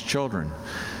help His children.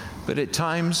 But at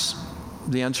times,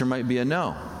 the answer might be a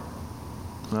no.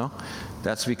 Well,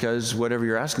 that's because whatever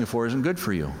you're asking for isn't good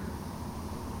for you.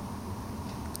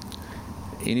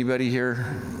 Anybody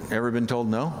here ever been told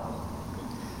no?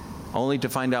 only to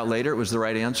find out later it was the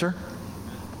right answer?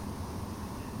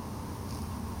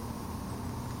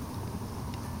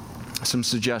 Some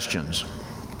suggestions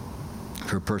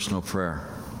for personal prayer.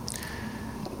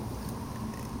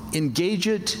 Engage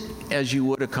it as you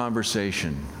would a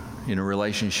conversation in a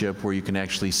relationship where you can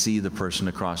actually see the person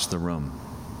across the room.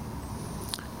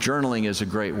 Journaling is a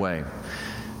great way.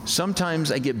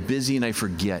 Sometimes I get busy and I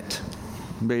forget.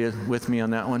 Anybody with me on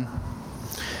that one?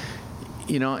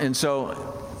 And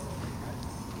so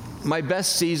my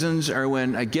best seasons are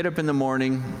when I get up in the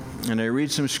morning and I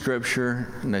read some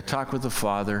scripture and I talk with the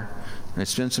Father and I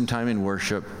spend some time in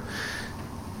worship.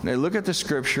 And I look at the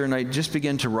scripture and I just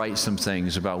begin to write some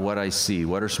things about what I see.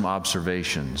 What are some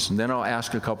observations? And then I'll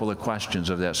ask a couple of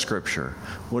questions of that scripture.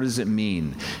 What does it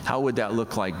mean? How would that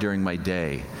look like during my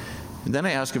day? And then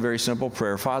I ask a very simple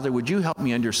prayer. Father, would you help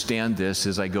me understand this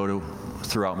as I go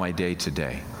throughout my day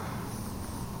today?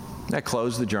 And I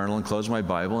close the journal and close my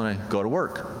Bible and I go to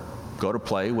work, go to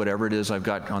play, whatever it is I've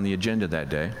got on the agenda that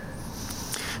day.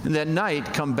 And that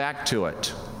night, come back to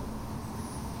it.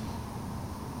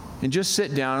 And just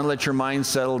sit down and let your mind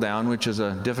settle down, which is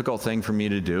a difficult thing for me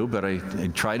to do, but I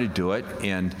try to do it.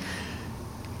 And,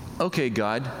 okay,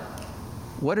 God,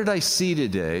 what did I see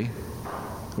today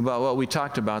about what we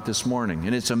talked about this morning?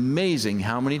 And it's amazing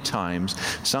how many times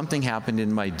something happened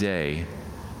in my day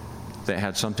that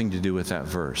had something to do with that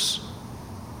verse.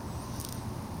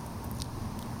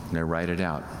 And I write it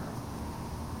out.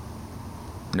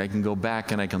 And I can go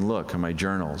back and I can look in my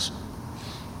journals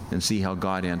and see how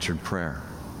God answered prayer.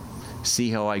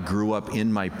 See how I grew up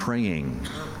in my praying.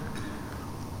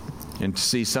 And to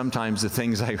see sometimes the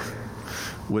things I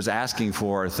was asking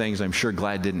for are things I'm sure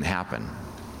glad didn't happen.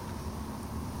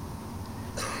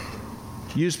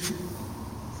 Use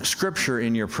scripture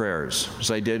in your prayers, as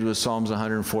I did with Psalms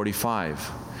 145.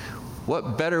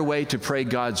 What better way to pray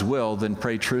God's will than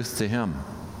pray truth to Him?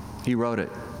 He wrote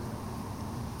it.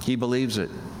 He believes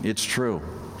it. It's true.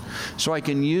 So I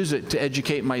can use it to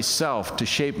educate myself, to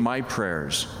shape my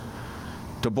prayers,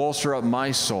 to bolster up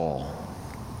my soul.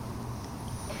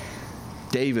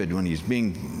 David, when he's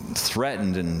being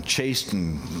threatened and chased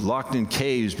and locked in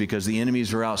caves because the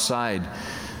enemies are outside,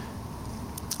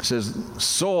 says,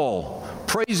 soul,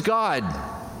 praise God.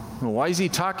 Well, why is he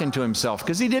talking to himself?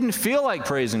 Because he didn't feel like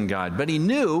praising God, but he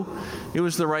knew it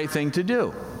was the right thing to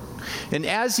do. And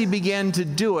as he began to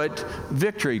do it,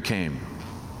 victory came.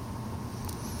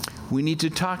 We need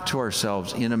to talk to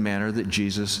ourselves in a manner that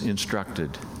Jesus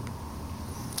instructed.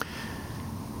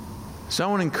 So I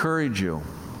want to encourage you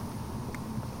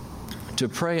to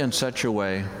pray in such a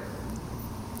way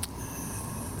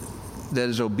that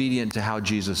is obedient to how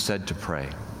Jesus said to pray.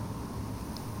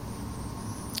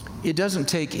 It doesn't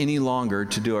take any longer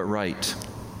to do it right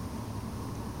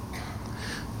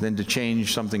than to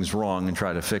change something's wrong and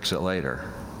try to fix it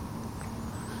later.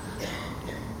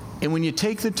 And when you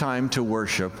take the time to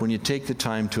worship, when you take the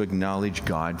time to acknowledge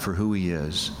God for who He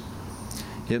is,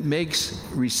 it makes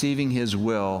receiving His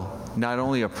will not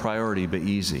only a priority, but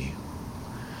easy.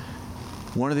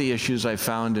 One of the issues I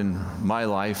found in my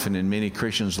life and in many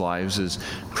Christians' lives is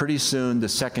pretty soon the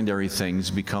secondary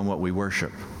things become what we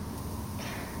worship.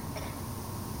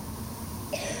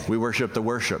 We worship the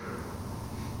worship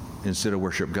instead of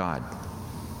worship God.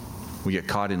 We get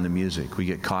caught in the music. We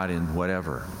get caught in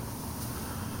whatever.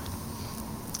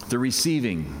 The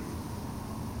receiving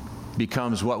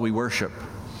becomes what we worship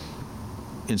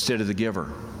instead of the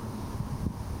giver.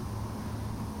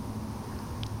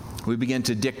 We begin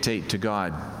to dictate to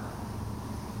God.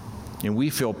 And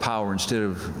we feel power instead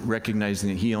of recognizing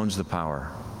that He owns the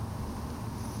power.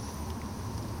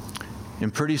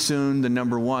 And pretty soon, the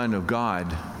number one of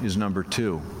God is number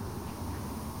two.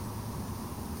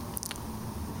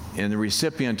 And the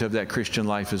recipient of that Christian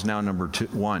life is now number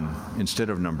one instead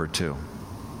of number two.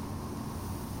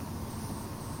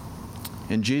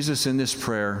 And Jesus, in this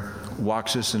prayer,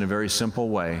 walks us in a very simple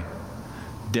way,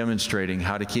 demonstrating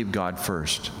how to keep God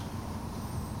first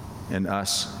and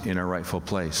us in our rightful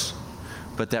place.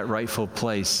 But that rightful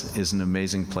place is an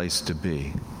amazing place to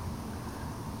be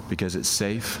because it's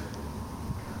safe,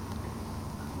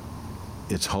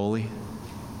 it's holy,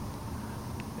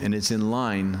 and it's in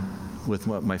line with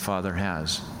what my Father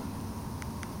has.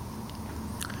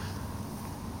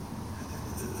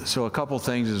 So a couple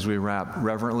things as we wrap.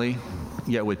 Reverently,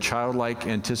 yet with childlike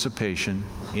anticipation,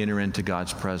 enter into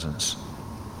God's presence.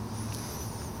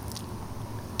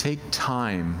 Take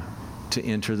time to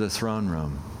enter the throne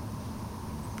room.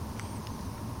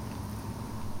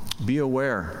 Be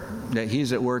aware that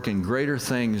He's at work in greater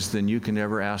things than you can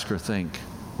ever ask or think.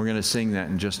 We're going to sing that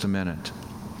in just a minute.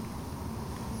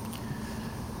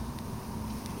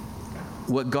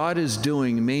 what God is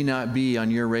doing may not be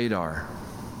on your radar,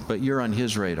 but you're on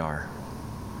His radar.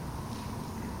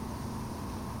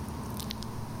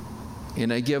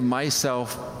 And I give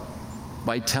myself,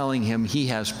 by telling Him He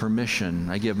has permission,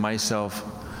 I give myself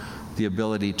the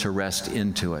ability to rest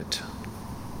into it.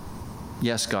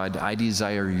 Yes, God, I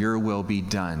desire your will be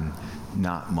done,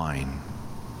 not mine.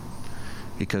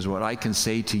 Because what I can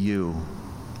say to you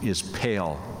is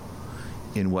pale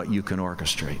in what you can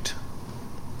orchestrate.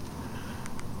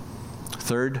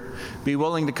 Third, be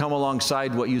willing to come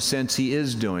alongside what you sense He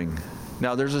is doing.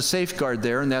 Now, there's a safeguard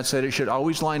there, and that's that it should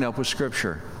always line up with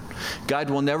Scripture. God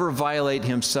will never violate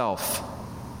Himself,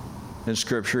 and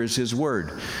Scripture is His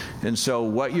Word. And so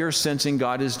what you're sensing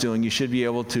God is doing, you should be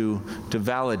able to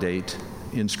validate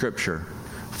in Scripture.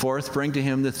 Fourth, bring to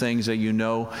Him the things that you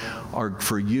know are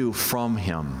for you from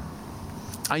Him.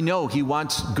 I know He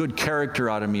wants good character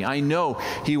out of me. I know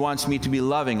He wants me to be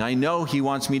loving. I know He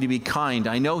wants me to be kind.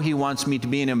 I know He wants me to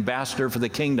be an ambassador for the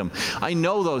kingdom. I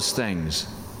know those things.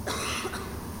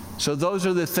 So those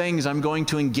are the things I'm going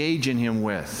to engage in Him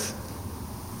with.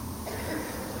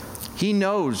 He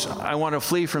knows I want to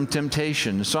flee from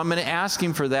temptation. So I'm going to ask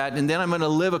Him for that, and then I'm going to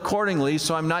live accordingly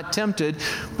so I'm not tempted.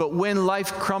 But when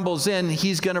life crumbles in,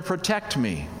 He's going to protect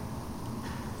me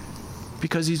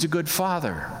because He's a good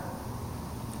Father.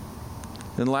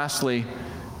 And lastly,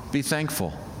 be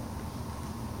thankful.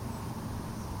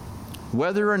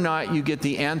 Whether or not you get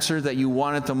the answer that you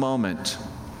want at the moment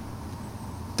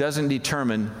doesn't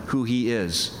determine who He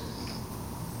is.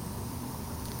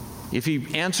 If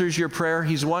He answers your prayer,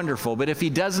 He's wonderful. But if He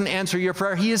doesn't answer your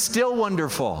prayer, He is still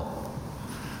wonderful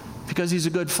because He's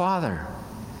a good Father.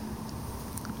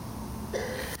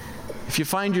 If you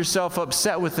find yourself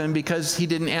upset with Him because He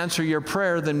didn't answer your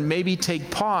prayer, then maybe take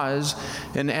pause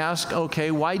and ask,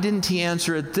 okay, why didn't He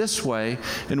answer it this way?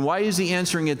 And why is He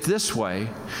answering it this way?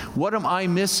 What am I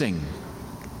missing?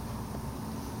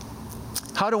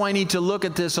 How do I need to look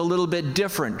at this a little bit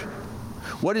different?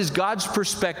 What is God's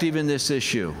perspective in this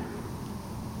issue?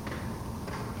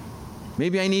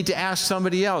 Maybe I need to ask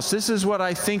somebody else. This is what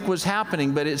I think was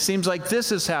happening, but it seems like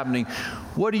this is happening.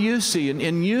 What do you see?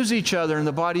 And use each other in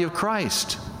the body of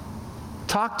Christ.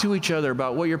 Talk to each other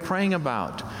about what you're praying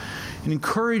about and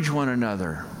encourage one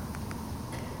another.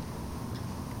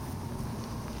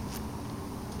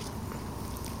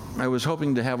 I was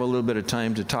hoping to have a little bit of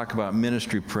time to talk about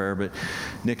ministry prayer, but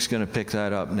Nick's going to pick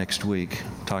that up next week,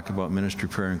 talk about ministry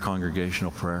prayer and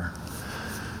congregational prayer.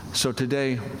 So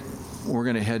today, we're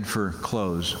going to head for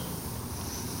close.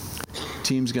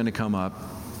 Team's going to come up,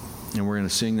 and we're going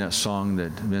to sing that song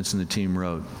that Vince and the team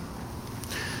wrote.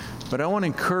 But I want to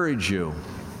encourage you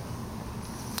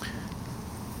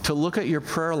to look at your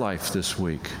prayer life this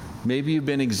week. Maybe you've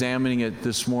been examining it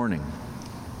this morning.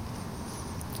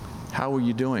 How are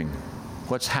you doing?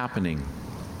 What's happening?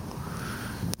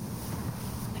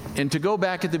 And to go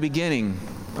back at the beginning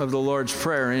of the Lord's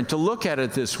Prayer and to look at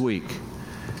it this week,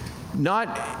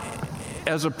 not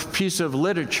as a piece of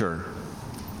literature,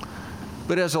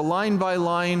 but as a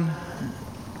line-by-line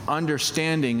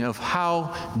understanding of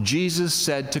how Jesus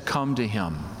said to come to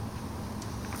Him,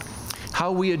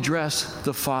 how we address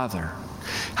the Father,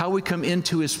 how we come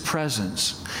into His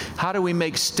presence, how do we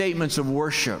make statements of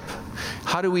worship,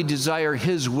 how do we desire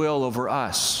His will over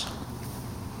us.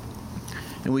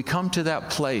 And we come to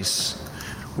that place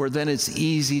where then it's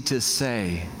easy to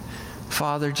say,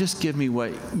 Father, just give me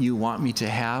what you want me to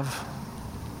have,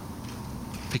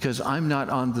 because I'm not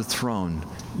on the throne,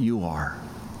 you are.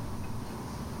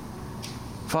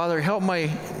 Father, help my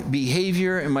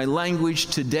behavior and my language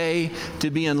today to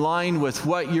be in line with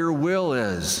what your will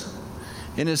is.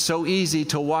 And it's so easy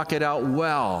to walk it out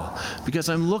well because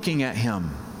I'm looking at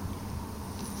Him.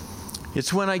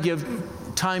 It's when I give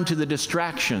time to the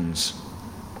distractions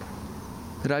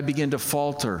that I begin to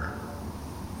falter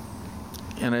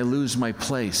and I lose my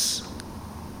place.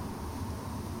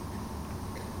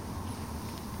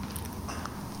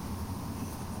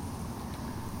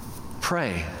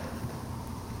 Pray.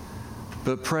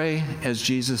 But pray, as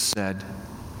Jesus said,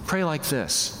 pray like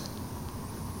this.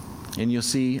 And you'll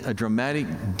see a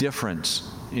dramatic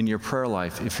difference in your prayer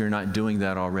life if you're not doing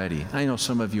that already. I know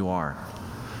some of you are.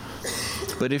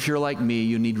 But if you're like me,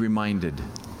 you need reminded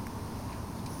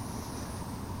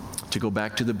to go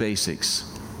back to the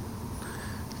basics,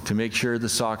 to make sure the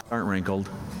socks aren't wrinkled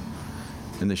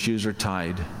and the shoes are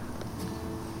tied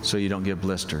so you don't get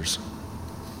blisters,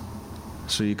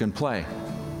 so you can play,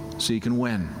 so you can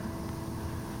win.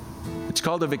 It's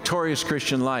called a victorious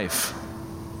Christian life.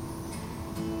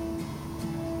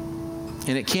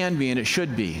 And it can be and it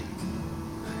should be.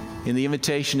 And the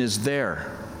invitation is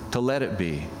there to let it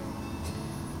be.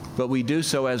 but we do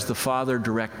so as the Father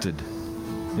directed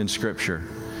in Scripture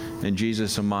and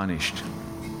Jesus admonished.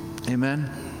 Amen?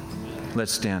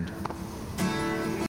 Let's stand.